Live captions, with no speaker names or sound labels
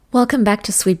Welcome back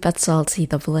to Sweet But Salty,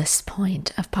 the bliss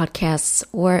point of podcasts.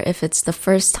 Or if it's the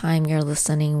first time you're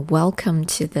listening, welcome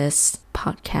to this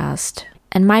podcast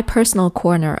and my personal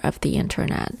corner of the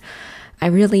internet. I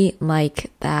really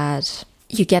like that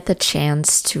you get the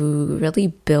chance to really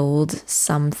build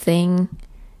something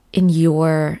in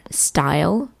your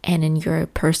style and in your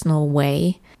personal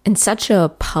way in such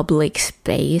a public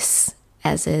space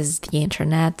as is the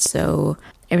internet. So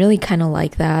I really kind of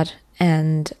like that.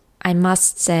 And I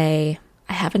must say,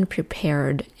 I haven't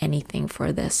prepared anything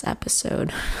for this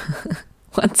episode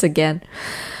once again,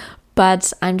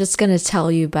 but I'm just going to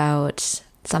tell you about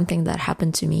something that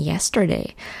happened to me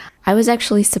yesterday. I was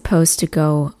actually supposed to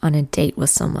go on a date with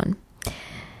someone,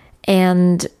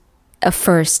 and a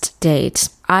first date.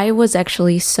 I was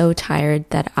actually so tired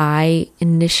that I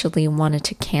initially wanted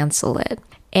to cancel it.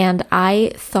 And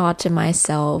I thought to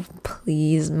myself,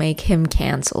 please make him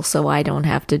cancel so I don't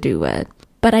have to do it.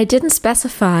 But I didn't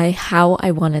specify how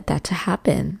I wanted that to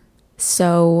happen.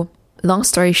 So, long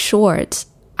story short,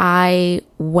 I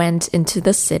went into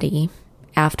the city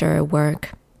after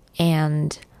work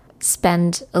and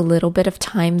spent a little bit of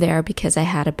time there because I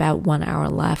had about 1 hour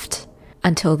left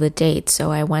until the date. So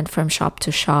I went from shop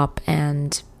to shop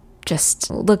and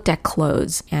just looked at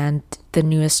clothes and the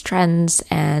newest trends.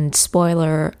 And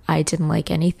spoiler, I didn't like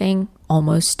anything,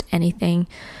 almost anything.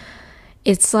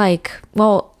 It's like,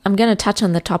 well, I'm going to touch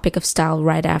on the topic of style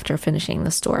right after finishing the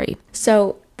story.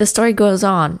 So the story goes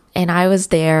on, and I was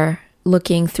there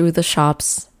looking through the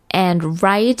shops, and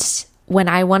right when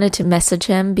I wanted to message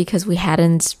him because we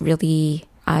hadn't really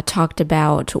talked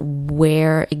about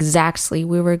where exactly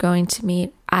we were going to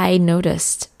meet, I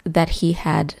noticed that he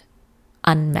had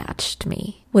unmatched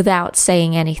me without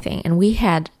saying anything. And we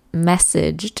had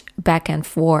messaged back and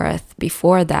forth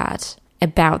before that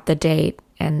about the date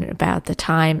and about the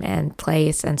time and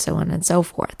place and so on and so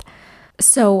forth.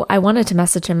 So I wanted to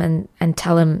message him and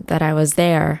tell him that I was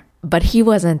there, but he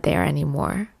wasn't there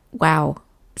anymore. Wow.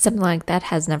 Something like that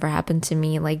has never happened to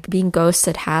me. Like being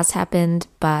ghosted has happened,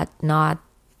 but not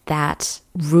that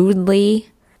rudely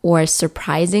or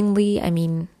surprisingly. I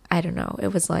mean, I don't know.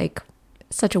 It was like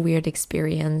such a weird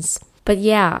experience. But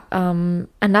yeah,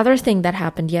 another thing that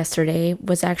happened yesterday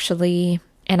was actually,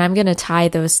 and I'm going to tie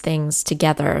those things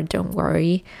together, don't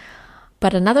worry.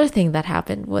 But another thing that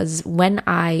happened was when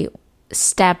I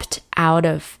stepped out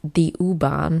of the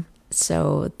U-Bahn,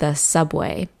 so the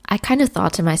subway, I kind of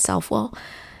thought to myself, well,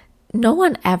 no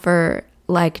one ever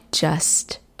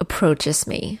just approaches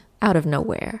me out of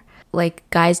nowhere. Like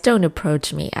guys don't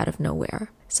approach me out of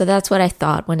nowhere. So that's what I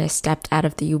thought when I stepped out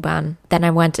of the U-Bahn. Then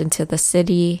I went into the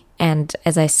city, and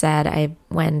as I said, I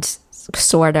went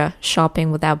sorta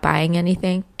shopping without buying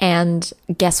anything. And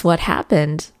guess what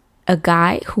happened? A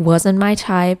guy who wasn't my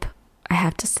type, I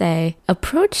have to say,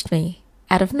 approached me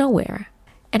out of nowhere.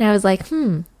 And I was like,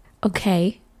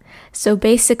 okay. So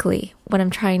basically, what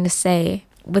I'm trying to say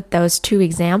with those two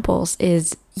examples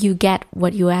is you get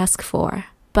what you ask for,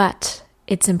 but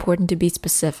it's important to be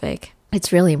specific.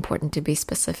 It's really important to be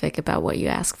specific about what you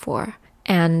ask for.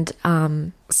 And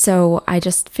so I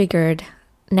just figured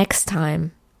next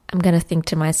time I'm going to think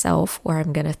to myself, or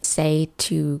I'm going to say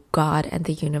to God and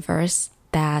the universe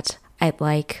that I'd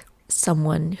like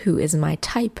someone who is my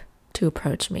type to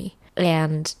approach me,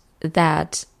 and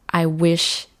that I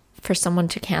wish for someone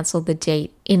to cancel the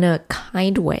date in a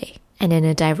kind way and in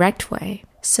a direct way.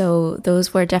 So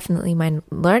those were definitely my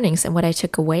learnings, and what I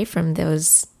took away from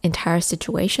those entire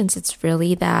situations. It's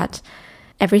really that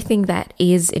everything that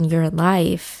is in your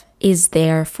life is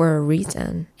there for a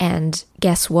reason. And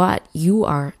guess what? You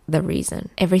are the reason.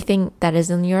 Everything that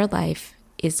is in your life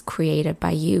is created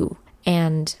by you.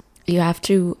 And you have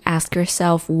to ask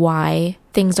yourself why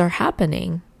things are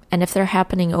happening. And if they're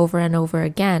happening over and over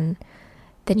again,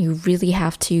 then you really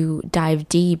have to dive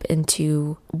deep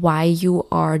into why you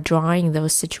are drawing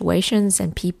those situations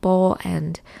and people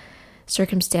and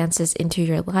circumstances into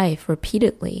your life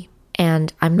repeatedly.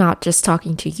 And I'm not just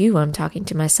talking to you, I'm talking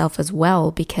to myself as well,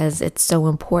 because it's so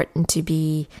important to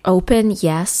be open,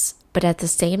 yes, but at the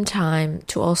same time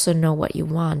to also know what you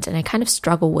want. And I kind of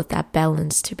struggle with that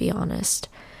balance, to be honest,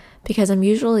 because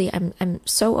I'm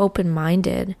so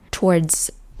open-minded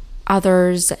towards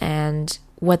others and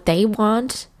what they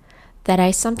want that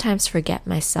I sometimes forget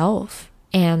myself.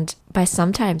 And by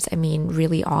sometimes, I mean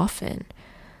really often.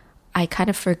 I kind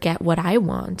of forget what I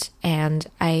want, and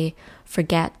I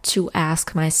forget to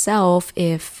ask myself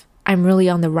if I'm really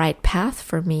on the right path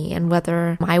for me and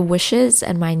whether my wishes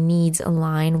and my needs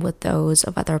align with those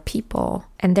of other people.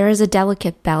 And there is a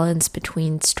delicate balance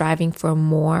between striving for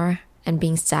more and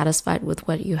being satisfied with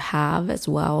what you have as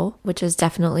well, which is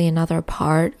definitely another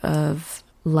part of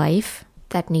life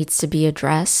that needs to be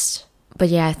addressed. But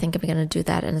yeah, I think I'm going to do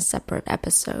that in a separate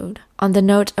episode. On the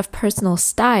note of personal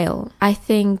style, I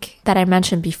think that I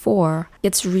mentioned before,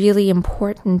 it's really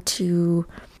important to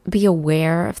be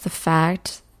aware of the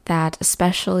fact that,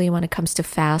 especially when it comes to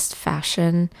fast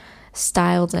fashion,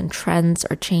 styles and trends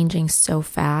are changing so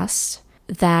fast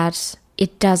that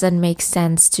it doesn't make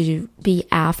sense to be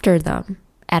after them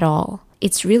at all.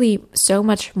 It's really so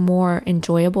much more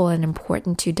enjoyable and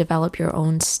important to develop your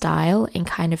own style and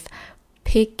kind of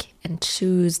pick and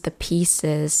choose the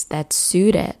pieces that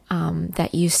suit it,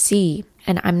 that you see.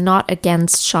 And I'm not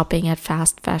against shopping at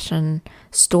fast fashion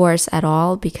stores at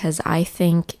all, because I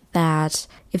think that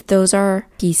if those are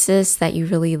pieces that you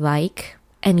really like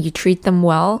and you treat them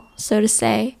well, so to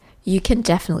say, you can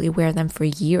definitely wear them for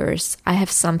years. I have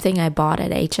something I bought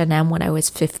at H&M when I was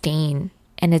 15,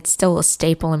 and it's still a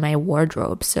staple in my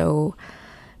wardrobe. So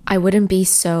I wouldn't be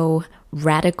so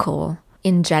radical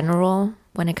in general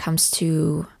when it comes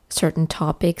to certain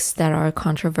topics that are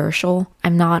controversial.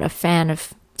 I'm not a fan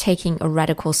of taking a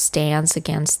radical stance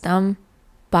against them,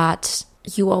 but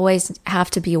you always have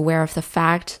to be aware of the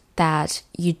fact that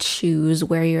you choose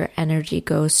where your energy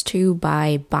goes to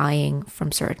by buying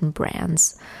from certain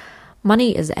brands.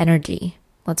 Money is energy,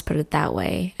 let's put it that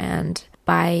way. And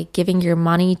by giving your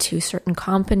money to certain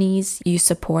companies, you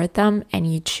support them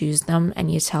and you choose them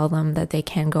and you tell them that they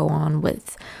can go on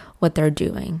with what they're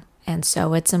doing. And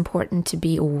so it's important to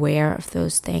be aware of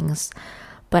those things.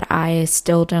 But I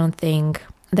still don't think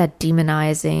that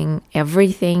demonizing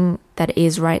everything that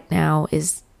is right now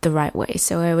is the right way.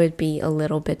 So I would be a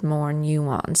little bit more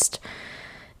nuanced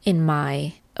in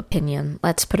my opinion.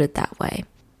 Let's put it that way.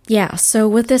 Yeah, so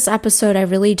with this episode, I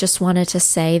really just wanted to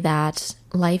say that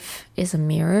life is a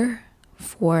mirror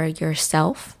for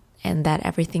yourself, and that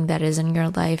everything that is in your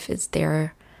life is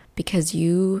there because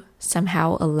you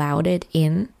somehow allowed it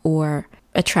in or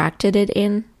attracted it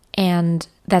in. And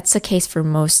that's the case for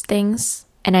most things.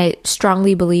 And I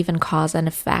strongly believe in cause and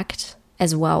effect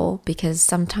as well, because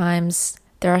sometimes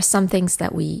there are some things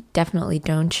that we definitely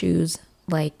don't choose,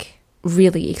 like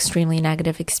really extremely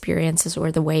negative experiences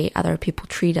or the way other people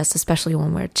treat us, especially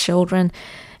when we're children.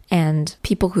 And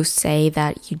people who say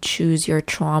that you choose your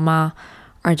trauma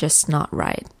are just not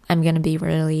right. I'm going to be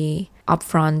really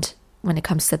upfront when it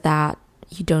comes to that.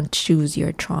 You don't choose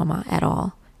your trauma at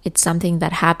all. It's something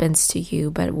that happens to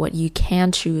you, but what you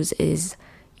can choose is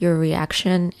your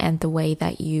reaction and the way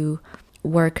that you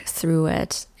work through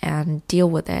it and deal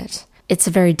with it. It's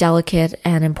a very delicate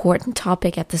and important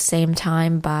topic at the same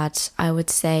time, but I would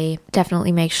say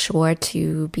definitely make sure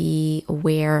to be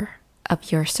aware of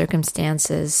your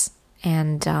circumstances.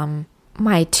 And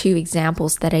my two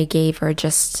examples that I gave are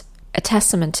just a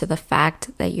testament to the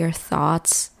fact that your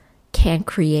thoughts can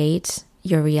create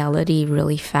your reality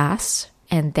really fast,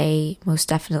 and they most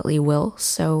definitely will.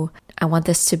 So I want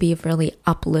this to be a really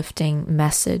uplifting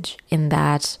message in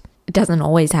that it doesn't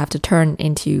always have to turn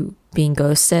into being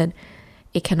ghosted.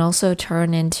 It can also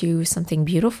turn into something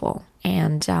beautiful.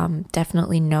 And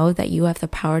definitely know that you have the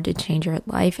power to change your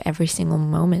life every single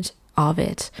moment of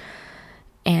it.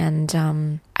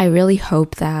 And I really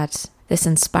hope that this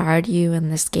inspired you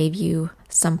and this gave you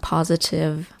some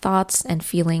positive thoughts and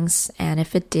feelings. And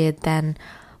if it did, then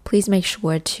please make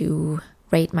sure to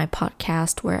rate my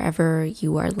podcast wherever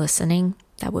you are listening.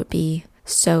 That would be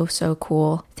so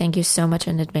cool. Thank you so much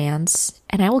in advance.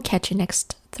 And I will catch you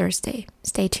next Thursday.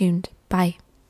 Stay tuned. Bye.